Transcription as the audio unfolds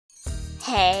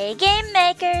Hey game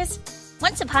makers!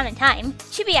 Once upon a time,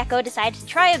 Chibi decided to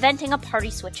try eventing a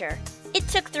party switcher. It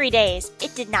took 3 days.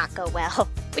 It did not go well,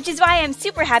 which is why I'm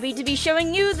super happy to be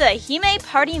showing you the Hime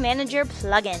Party Manager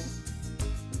plugin.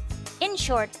 In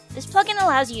short, this plugin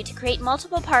allows you to create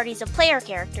multiple parties of player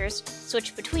characters,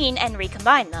 switch between and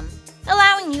recombine them,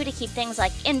 allowing you to keep things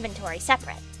like inventory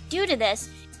separate. Due to this,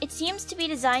 it seems to be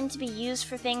designed to be used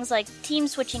for things like team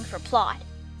switching for plot.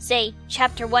 Say,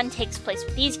 Chapter 1 takes place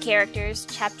with these characters,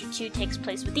 Chapter 2 takes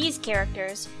place with these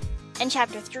characters, and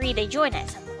Chapter 3 they join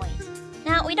at some point.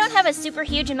 Now, we don't have a super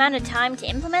huge amount of time to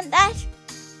implement that,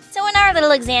 so in our little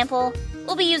example,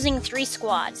 we'll be using 3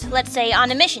 squads, let's say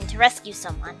on a mission to rescue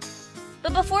someone.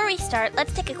 But before we start,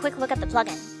 let's take a quick look at the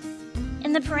plugin.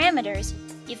 In the parameters,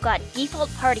 you've got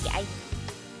default party ID.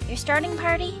 Your starting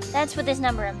party, that's what this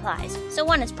number implies, so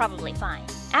 1 is probably fine.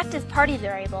 Active party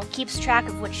variable keeps track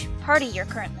of which party you're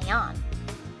currently on.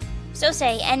 So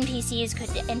say NPCs could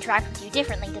interact with you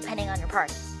differently depending on your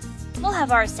party. We'll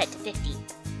have ours set to 50.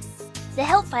 The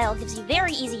help file gives you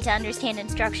very easy to understand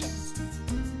instructions,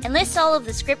 and lists all of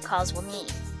the script calls we'll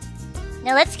need.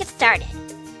 Now let's get started.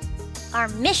 Our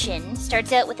mission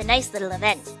starts out with a nice little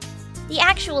event. The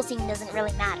actual scene doesn't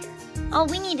really matter. All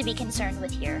we need to be concerned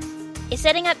with here is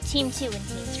setting up Team 2 and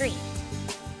Team 3.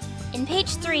 In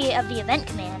page 3 of the event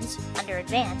commands, under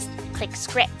Advanced, click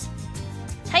Script.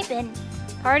 Type in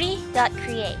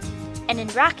party.create, and in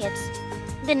brackets,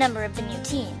 the number of the new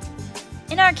team.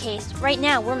 In our case, right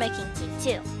now we're making Team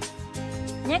 2.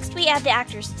 Next we add the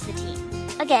actors to the team.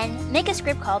 Again, make a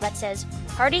script call that says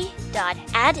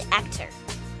party.addActor.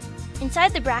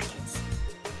 Inside the brackets,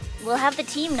 we'll have the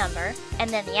team number and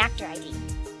then the actor ID.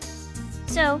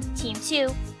 So, Team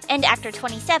 2 and Actor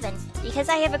 27, because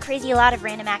I have a crazy lot of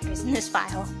random actors in this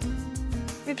file.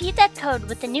 Repeat that code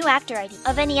with the new actor ID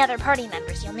of any other party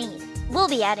members you'll need. We'll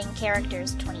be adding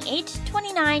characters 28,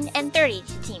 29, and 30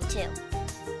 to Team 2.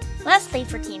 Lastly,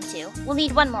 for Team 2, we'll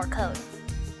need one more code.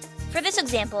 For this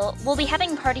example, we'll be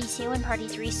having Party 2 and Party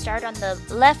 3 start on the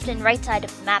left and right side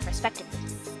of the map respectively.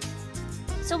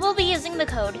 So we'll be using the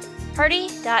code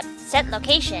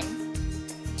party.setLocation,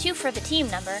 2 for the team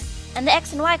number, and the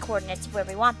X and Y coordinates of where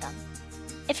we want them.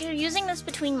 If you're using this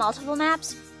between multiple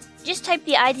maps, just type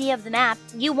the ID of the map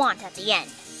you want at the end.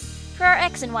 For our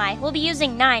X and Y, we'll be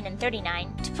using 9 and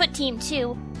 39 to put Team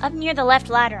 2 up near the left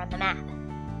ladder on the map.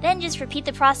 Then just repeat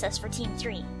the process for Team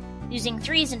 3, using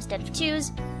 3s instead of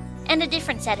 2s, and a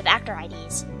different set of actor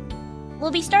IDs.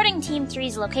 We'll be starting Team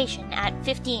 3's location at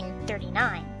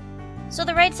 1539, so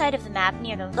the right side of the map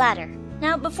near the ladder.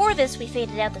 Now before this we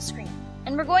faded out the screen,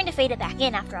 and we're going to fade it back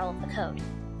in after all of the code.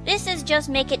 This is just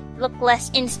make it look less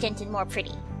instant and more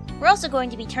pretty. We're also going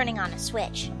to be turning on a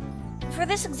switch. For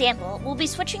this example, we'll be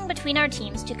switching between our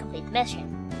teams to complete the mission.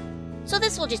 So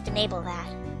this will just enable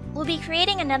that. We'll be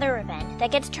creating another event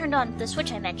that gets turned on with the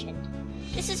switch I mentioned.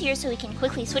 This is here so we can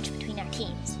quickly switch between our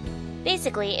teams.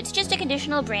 Basically, it's just a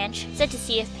conditional branch set to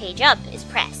see if page up is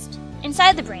pressed.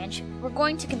 Inside the branch, we're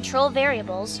going to control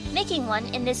variables, making one,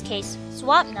 in this case,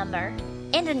 swap number,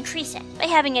 and increase it by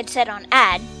having it set on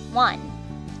add 1.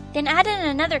 Then add in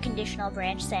another conditional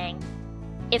branch saying,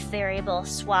 if variable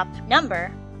swap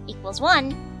number equals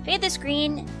 1, fade the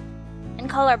screen, and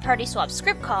call our party swap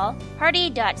script call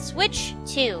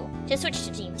party.switch2 to switch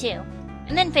to Team 2,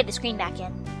 and then fade the screen back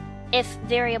in. If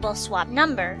variable swap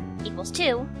number equals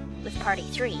 2, with party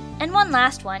 3. And one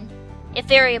last one, if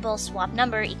variable swap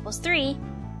number equals 3,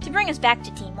 to bring us back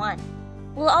to Team 1.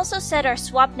 We'll also set our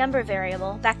swap number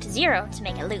variable back to 0 to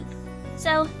make a loop.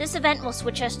 So this event will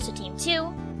switch us to Team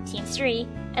 2, Team 3,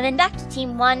 and then back to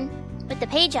Team 1 with the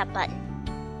page up button.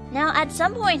 Now at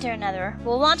some point or another,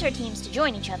 we'll want our teams to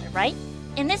join each other, right?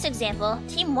 In this example,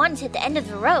 Team 1's hit the end of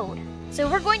the road, so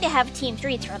we're going to have Team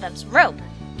 3 throw them some rope.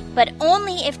 But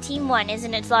only if Team 1 is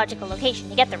in its logical location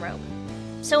to get the rope.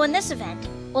 So in this event,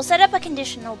 we'll set up a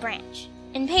conditional branch.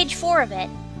 In page 4 of it,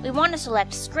 we want to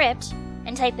select script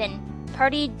and type in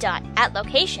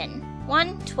party.atLocation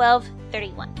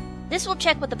 11231. This will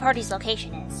check what the party's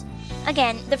location is.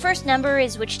 Again, the first number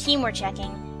is which team we're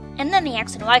checking, and then the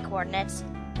X and Y coordinates,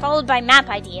 followed by map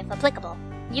ID if applicable.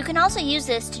 You can also use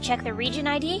this to check the region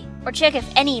ID, or check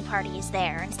if any party is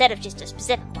there instead of just a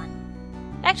specific one.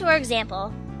 Back to our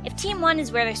example, if Team 1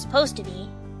 is where they're supposed to be,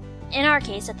 in our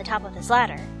case at the top of this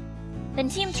ladder, then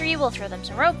Team 3 will throw them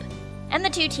some rope, and the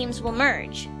two teams will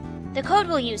merge. The code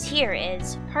we'll use here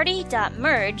is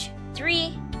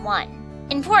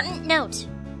party.merge31. Important note!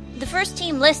 The first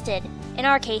team listed, in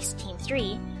our case Team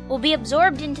 3, will be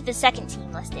absorbed into the second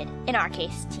team listed, in our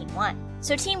case Team 1.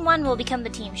 So Team 1 will become the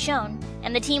team shown,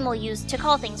 and the team we'll use to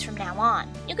call things from now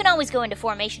on. You can always go into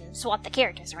formation and swap the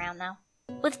characters around though.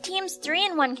 With teams 3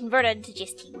 and 1 converted to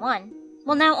just Team 1,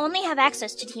 we'll now only have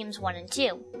access to teams 1 and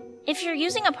 2. If you're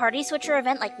using a party switcher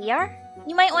event like we are,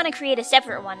 you might want to create a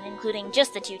separate one including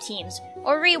just the 2 teams,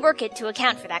 or rework it to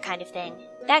account for that kind of thing.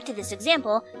 Back to this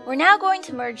example, we're now going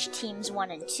to merge teams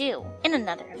 1 and 2 in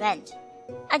another event.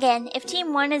 Again, if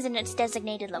Team 1 is in its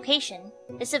designated location,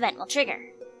 this event will trigger.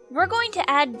 We're going to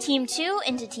add Team 2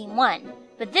 into Team 1,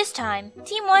 but this time,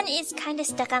 Team 1 is kinda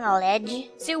stuck on a ledge,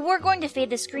 so we're going to fade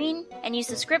the screen and use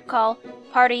the script call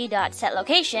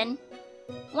party.setLocation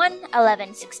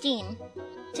 1:11:16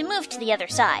 to move to the other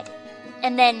side,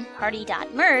 and then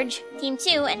party.merge Team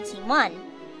 2 and Team 1.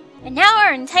 And now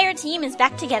our entire team is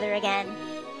back together again.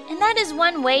 And that is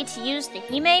one way to use the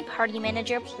Hime Party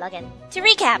Manager plugin. To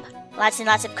recap, lots and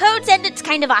lots of codes and it's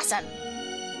kind of awesome.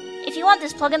 If you want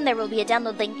this plugin, there will be a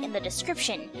download link in the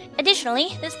description. Additionally,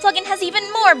 this plugin has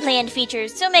even more planned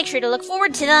features, so make sure to look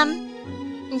forward to them.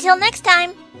 Until next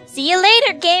time, see you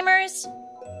later, gamers!